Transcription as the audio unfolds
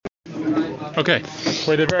Okay,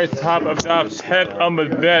 we're at the very top of Daf Het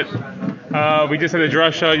Amud Bet. We just had a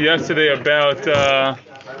drasha yesterday about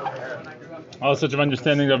all sorts of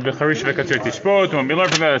understanding of the Charish v'Katzir Tishbot. When we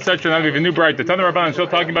learned from that section, now we have a new bright. The Tanur Rabbanan is still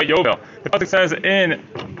talking about Yovel. The pasuk says in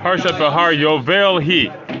Parshat Bahar, Yovel He.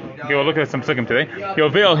 Okay, we'll look at some psukim today.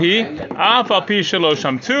 Yovel He, Af al pi shelo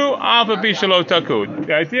shamtu, Af al pi shelo takud.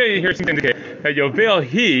 The idea here seems to indicate that Yovel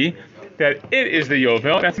He, that it is the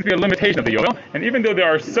Yovel. That seems to be a limitation of the Yovel. And even though there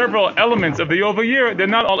are several elements of the Yovel year, they're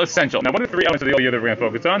not all essential. Now, what are the three elements of the Yovel year that we're going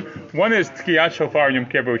to focus on? One is Tkiyat Shofar Yom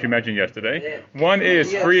Kippur, which you mentioned yesterday. One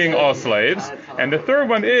is freeing all slaves. And the third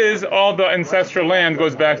one is all the ancestral land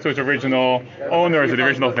goes back to its original owners, or the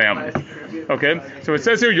original families. Okay? So it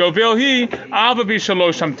says here, Yovel He, Avabi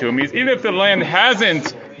Shalosh Shamtu, means even if the land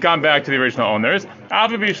hasn't gone back to the original owners,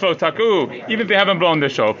 Avabi Shalosh Taku, even if they haven't blown the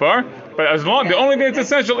shofar, but as long, the only thing that's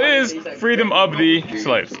essential is freedom of the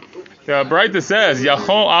slaves. The Braita says,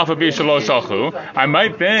 Yachol Afabi Shalosh Shalchu. I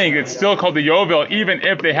might think it's still called the Yovel even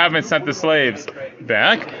if they haven't sent the slaves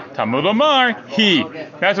back. Talmud Omar, He.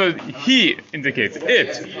 That's what He indicates.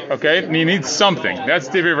 It. Okay? And he needs something. That's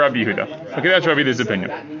Divrei Rabbi Yehuda. Okay, that's Rabbi Yehuda's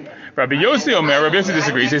opinion. Rabbi Yossi Omer, Rabbi Yossi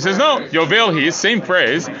disagrees. He says, no, Yovel He, same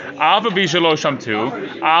phrase, Ava Bishalo Shamtu,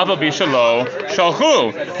 Ava Bishalo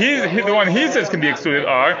Shalchu. The one he says can be excluded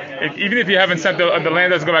are, even if you haven't sent the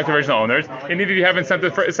land doesn't go back to the original owners, and even if you haven't set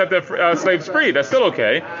the slaves free, that's still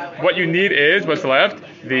okay. What you need is, what's left?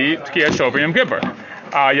 The Tkiyat Shofar Yom Kippur.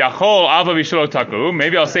 Yachol Ava Bishalo Taku.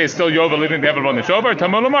 Maybe I'll say it's still Yovel, even if they haven't blown the Shofar.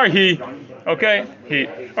 Talmud Omar, He. Okay, He.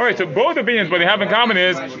 All right, so both opinions, what they have in common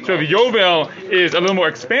is, so the Yovel is a little more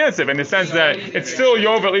expansive in the sense that it's still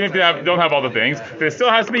Yovel, even if they don't have all the things. But it still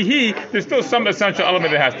has to be He. There's still some essential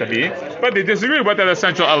element that has to be. But they disagree what that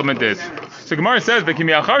essential element is. So Gemara says, since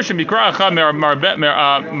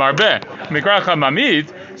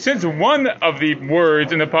one of the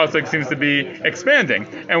words in the pasuk seems to be expanding,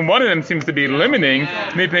 and one of them seems to be limiting,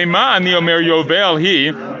 Yovel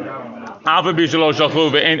He. So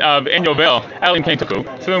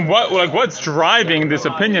then what's driving this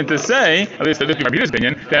opinion to say, at least this is Rabbi Yehuda's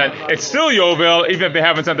opinion, that it's still Yovel even if they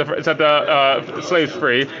haven't set the slaves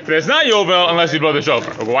free, but it's not Yovel unless you blow the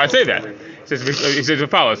shofar? Well, why say that? He says as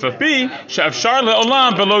follows. So because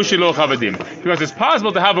it's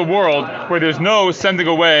possible to have a world where there's no sending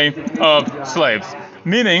away of slaves.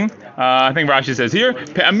 Meaning, I think Rashi says here,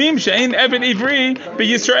 it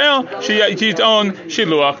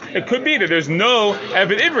could be that there's no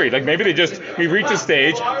Eved Ivri. Like maybe we reach a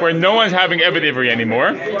stage where no one's having Eved Ivri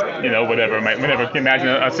anymore. Whatever. Whenever can imagine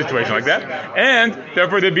a situation like that. And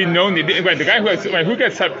therefore there'd be no need. The guy who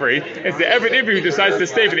gets set free is the Eved Ivri who decides to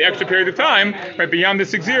stay for the extra period of time, right beyond the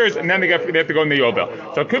 6 years, and then they have to go in the Yovel.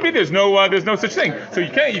 So it could be there's no such thing. So you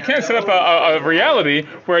can't set up a reality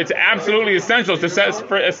where it's absolutely essential to set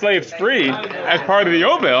slaves free as part of the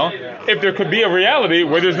Yovel if there could be a reality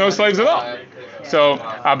where there's no slaves at all. So,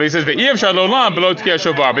 but he says, but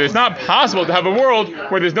it's not possible to have a world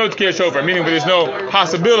where there's no Tkiyat Shofar, meaning where there's no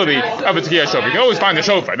possibility of a Tkiyat Shofar. You can always find a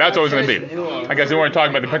Shofar. That's always going to be. I guess we weren't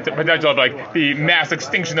talking about the potential of like the mass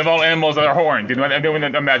extinction of all animals that are horned. You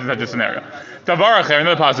wouldn't imagine such a scenario.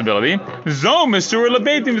 Another possibility. Totally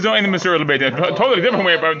different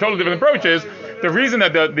way, totally different approaches. The reason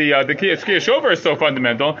that the Tkiyat Shofar is so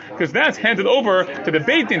fundamental, because that's handed over to the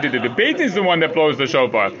Beit Din to do. The Beit Din is the one that blows the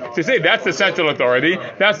shofar. So you say that's the central authority,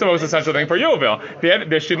 that's the most essential thing for Yovel.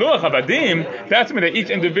 The Shiluach Avadim, that's something that each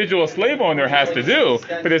individual slave owner has to do,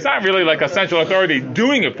 but it's not really like a central authority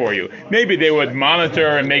doing it for you. Maybe they would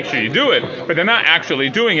monitor and make sure you do it, but they're not actually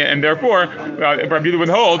doing it, and therefore, Rabbi Yehuda would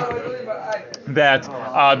hold that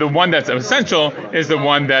the one that's essential is the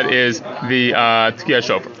one that is the Tkiyat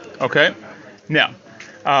Shofar. Okay? Now,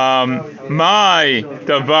 my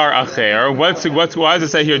davar acher. Why does it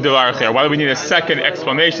say here davar acher? Why do we need a second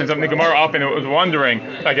explanation? Something the Gemara often was wondering.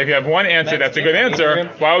 Like if you have one answer, that's a good answer.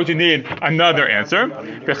 Why would you need another answer?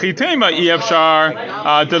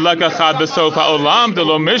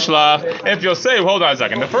 If you'll say, hold on a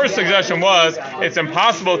second. The first suggestion was it's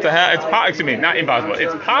impossible to have. Not impossible.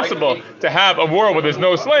 It's possible to have a world where there's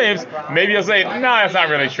no slaves. Maybe you'll say, no, that's not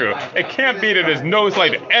really true. It can't be that there's no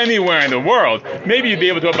slave anywhere in the world. Maybe you'd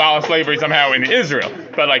be able to abolish slavery somehow in Israel,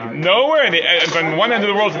 but like nowhere from one end of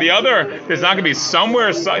the world to the other, there's not going to be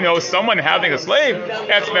somewhere, someone having a slave.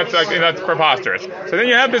 That's preposterous. So then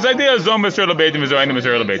you have this idea of Zom B'Sur L'Beitim, Zoin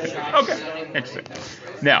B'Sur L'Beitim. Okay, interesting.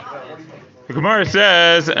 Now, the Gemara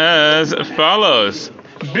says as follows.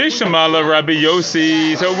 Bishamala Rabbi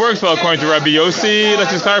Yossi. So it works well according to Rabbi Yossi.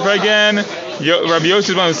 Let's just clarify again. Rabbi Yossi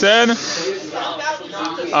is one who said,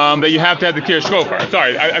 that you have to have the Tekiyah Shofar.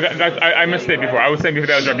 Sorry, I misstated before. I was saying before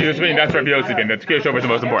that was Rabbi Yossi, and that's Rabbi Yossi thing. The Tekiyah Shofar is the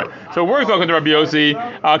most important. So we're talking to Rabbi Yossi,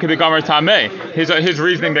 Kedegamar Tameh. His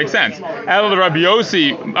reasoning makes sense. El Rabbi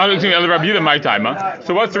Yossi, El Rabbi Yehuda my time.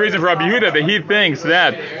 So what's the reason for Rabbi Yehuda that he thinks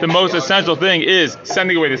that the most essential thing is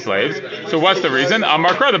sending away the slaves? So what's the reason?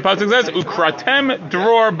 Amar Kra, the pasuk says, Ukratem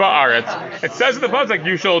dror ba'aretz. It says in the pasuk,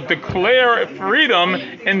 you shall declare freedom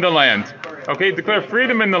in the land. Okay, declare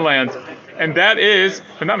freedom in the land. And that is,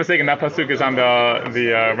 if I'm not mistaken, that pasuk is on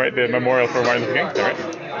the memorial for Martin Luther King. Is that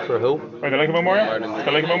right? For who? Or the Lincoln Memorial?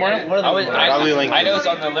 The Lincoln Memorial? I know it's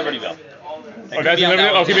on the Liberty Bell. Oh, that's in Liberty.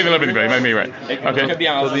 Oh, keep it in the Liberty Bell. You might be right. Okay. It could be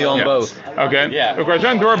on both. Okay. Yeah.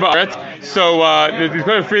 So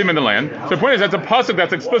declare freedom in the land. So the point is that's a pasuk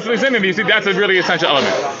that's explicitly saying that you see that's a really essential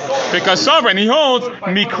element. Because sovereign he holds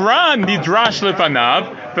mikran nidrash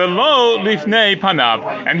lefanav velo lifnei panav,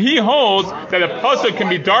 and he holds that a pasuk can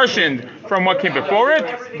be darshaned from what came before it,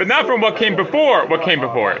 but not from what came before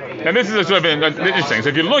it. Now this is a sort of interesting. So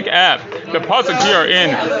if you look at the pasuk here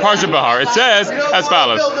in Parsha Bahar, it says as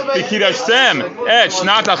follows: "V'kidashtem et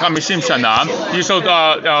shnata chamishim shana." You shall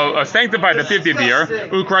sanctify the 50th year,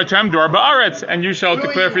 ukratem dor ba'aretz, and you shall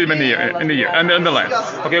declare freedom in the year, in the land.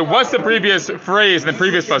 Okay, what's the previous phrase in the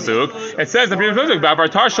previous pasuk? It says in the previous pasuk,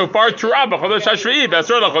 "Ba'vartar shofar turah b'chodesh hashvi'i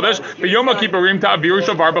b'asor lachodesh b'yom kippurim ta'aviru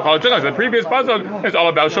shofar b'chol." The previous pasuk is all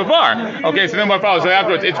about shofar. Okay, so then what follows? So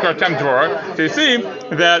afterwards, it's Kratem Dror. So you see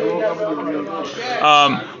that.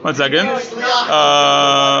 1 second. Hold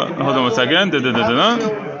on 1 second.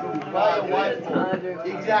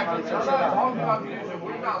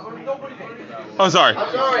 Oh, sorry.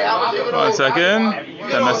 1 second.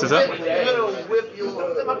 Did I mess this up?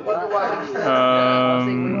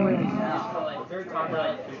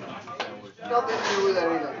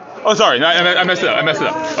 Oh, sorry, no, I messed it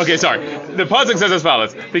up. Okay, sorry. The pasuk says as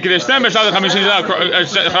follows: "V'kideshtem b'shad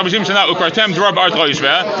chamishim shana ukartem dror ba'art lo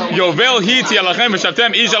yishveh yovel hi tiyalachem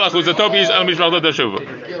v'shavtem ish al achuzato v'ish al mishpachto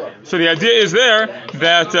tashuvu." So the idea is there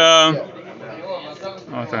that.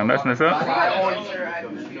 I'm messing this up.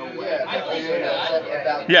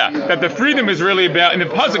 Yeah, that the freedom is really about in the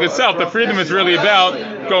pasuk itself. The freedom is really about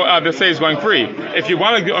the slaves going free. If you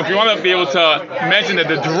want to be able to mention that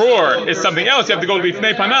the drawer is something else, you have to go to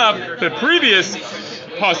Lifnei Panav, the previous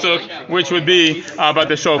pasuk, which would be about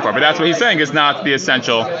the shofar. But that's what he's saying is not the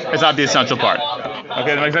essential. It's not the essential part.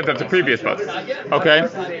 Okay, that makes sense. That's the previous pasuk. Okay,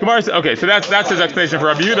 okay. So that's his explanation for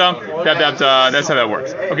Rabbi Yehuda. That's how that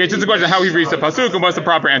works. Okay, it's just a question of how he reads the pasuk and what's the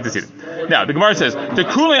proper antecedent. Now the Gemara says the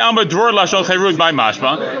kule amba dror lashon cherut by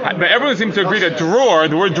mashma. But everyone seems to agree that drawer,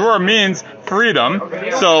 the word drawer means freedom.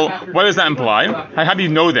 So what does that imply? How do you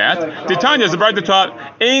know that? Titania is the Braita taught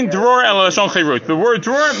ein dror el lashon cherut. The word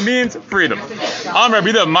drawer means freedom. Am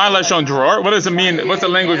Rabbi Yehuda my lashon drawer. What does it mean? What's the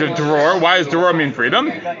language of drawer? Why does drawer mean freedom?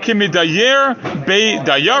 Kimidayer be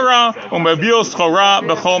dayara umavil schora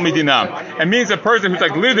b'chol midina. It means a person who's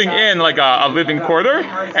like living in like a living quarter,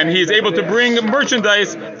 and he's able to bring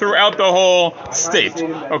merchandise throughout the whole state.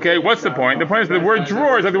 Okay, what's the point? The point is the word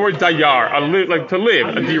drawer is like the word dayar, like to live,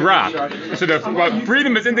 a dirah. So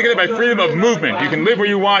freedom is indicated by freedom of movement. You can live where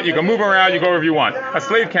you want, you can move around, you go wherever you want. A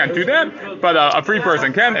slave can't do that, but a free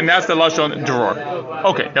person can, and that's the lashon drawer.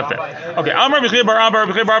 Okay, that's it. Okay, Amar B'chei Bar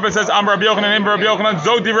Abba says Amar Rabbi Yochanan Rabbi Yochanan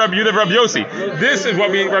Zodi Rabbi Yehuda Rabbi Yossi. This is what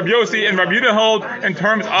Rabbi Yossi and Rabbi Yehuda hold in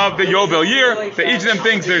terms of the Yovel year. That each of them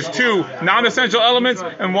thinks there's two non-essential elements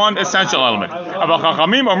and one essential element. But the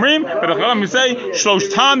Chachamim say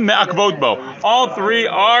Shloshtan me'akvot bo. All three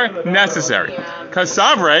are necessary.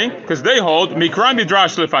 Because they hold Mikran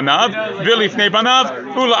Midrash Lefanav, Vilifnei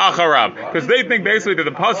Panav, Ula Acharab. Because they think basically that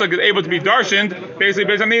the pasuk is able to be darshaned basically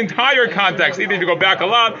based on the entire context. Either you go back a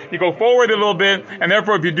lot, you go forward a little bit, and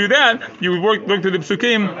therefore if you do that, you look through the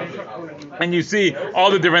psukim and you see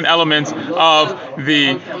all the different elements of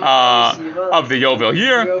the Yovel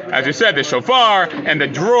year. As you said, the shofar and the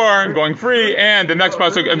drawer going free, and the next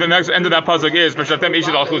pasuk, and the next end of that pasuk is B'shatem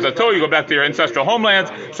Ishid Al Chuzato. You go back to your ancestral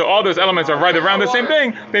homelands. So all those elements are right around the same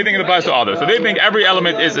thing. They think it applies to all those. So they think every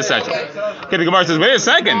element is essential. Okay, the Gemara says, wait a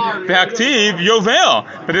second, V'haktiv Yovel,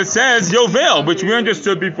 but it says Yovel, which we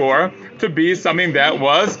understood before to be something that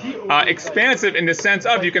was expansive in the sense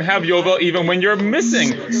of you can have Yovel even when you're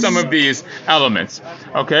missing some of these elements.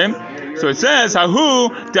 Okay? So it says, Hahu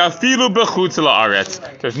dafilu b'chutz la'aretz.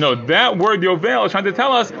 There's no, that word Yovel is trying to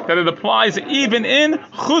tell us that it applies even in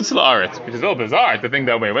chutz la'aretz, which is a little bizarre to think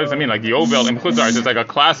that way. What does it mean? Like Yovel in chutz la'aretz, it's like a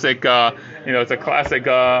classic, it's a classic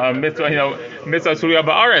mitzvah, mitzvah surya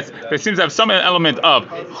ba'aretz. But it seems to have some element of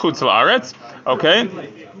chutz la'aretz. Okay?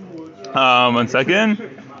 1 second.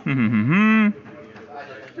 1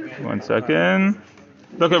 second.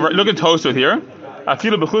 Look at Tosfot here.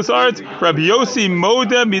 Afilu b'chutz la'aretz. Rabbi Yossi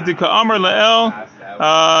moda midika amar la'el.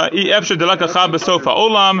 He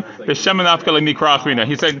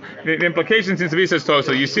said the implication seems to be says so.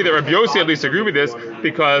 You see that Rabbi Yossi at least agree with this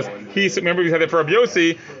because remember we said that for Rabbi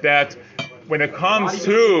Yossi that when it comes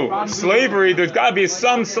to slavery, there's got to be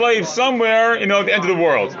some slave somewhere, at the end of the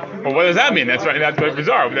world. Well, what does that mean? That's right. That's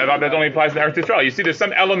bizarre. That only applies to Eretz Yisrael. You see, there's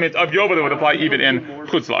some element of Yovel that would apply even in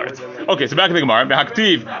Chutz La'aretz. Okay, so back to the Gemara.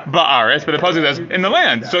 B'haktiv ba'aretz, but the pasuk says in the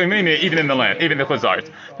land. So even in the land, even in the Chutz La'aretz.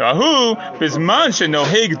 Who bisman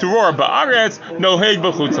shenoheg dror ba'aretz noheg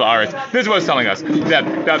b'chutz la'aretz. This is what it's telling us.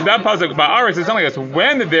 That pasuk ba'aretz is telling us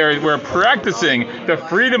when we're practicing the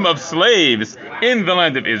freedom of slaves in the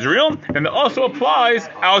land of Israel, and it also applies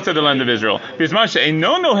outside the land of Israel. But there's no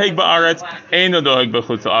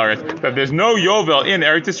Yovel in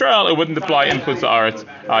Eretz Yisrael, it wouldn't apply in Chutz La'aretz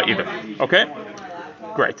either. Okay?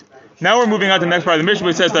 Great. Now we're moving on to the next part of the Mishnah,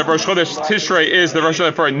 which says that Rosh Chodesh Tishrei is the Rosh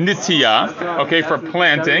Chodesh for Nitiyah, okay, for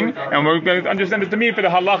planting, and we're going to understand it to mean for the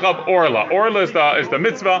halacha of Orla. Orla is the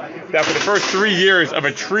mitzvah that for the first 3 years of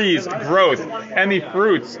a tree's growth, any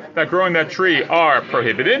fruits that grow in that tree are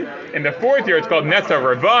prohibited. In the 4th year, it's called Netzah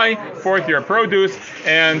Ravai, 4th year produce,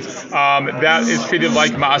 and that is treated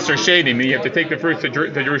like Ma'aser Sheni, meaning you have to take the fruits to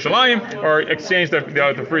Jerusalem or exchange the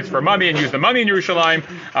fruits for money and use the money in Jerusalem.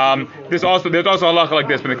 There's also halacha like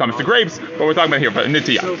this when it comes to grapes, but we're talking about here, but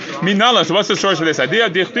Nitiyah. Minala, so what's the source for this idea?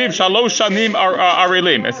 Dichtiv Shalosh Shanim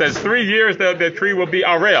Arelim. It says 3 years the tree will be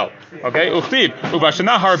Arel. Okay? Uchtiv,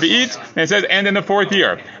 Uvashana Harbi'it, and it says, and in the 4th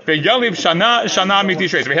year. Ve'yaliv Shana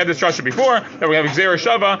Mitishrei. So we had this structure before, that we have Gzera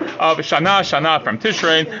Shava of Shana from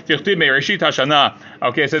Tishrei. Dichtiv Meireshit HaShana.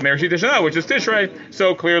 Okay, it says Meireshit HaShana, which is Tishrei.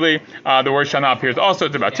 So clearly, the word Shana appears also.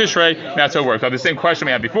 It's about Tishrei, and that's how it works. So the same question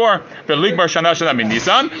we had before. Ve'ligbar Shana Min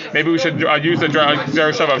Nisan. Maybe we should use the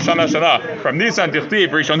Gzera Shava of Shana from Nisan Dichtiv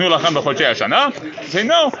Rishonu Lachem B'Chodshei HaShana. Say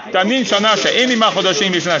no. Danin Shana She'eni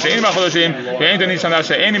Machodashim Mishana She'eni Machodashim. Ve'en Danin Shana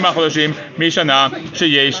She'eni Machodashim Mishana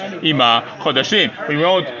She'yesh Ima Chodashim.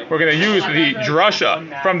 We're going to use the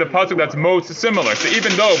drasha from the pasuk that's most similar. So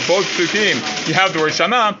even though both psukim you have the word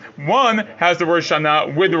Shana, one has the word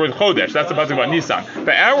Shana with the word Chodesh. That's the pasuk about Nisan.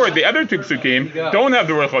 But the other 2 psukim don't have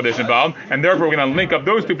the word Chodesh involved, and therefore we're going to link up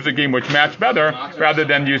those 2 psukim which match better rather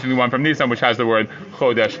than using the one from Nisan which has the word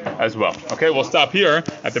Chodesh as well. Okay, we'll stop here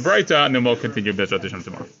at the Breita and then we'll continue Bezrat Hashem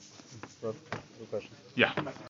tomorrow. Yeah.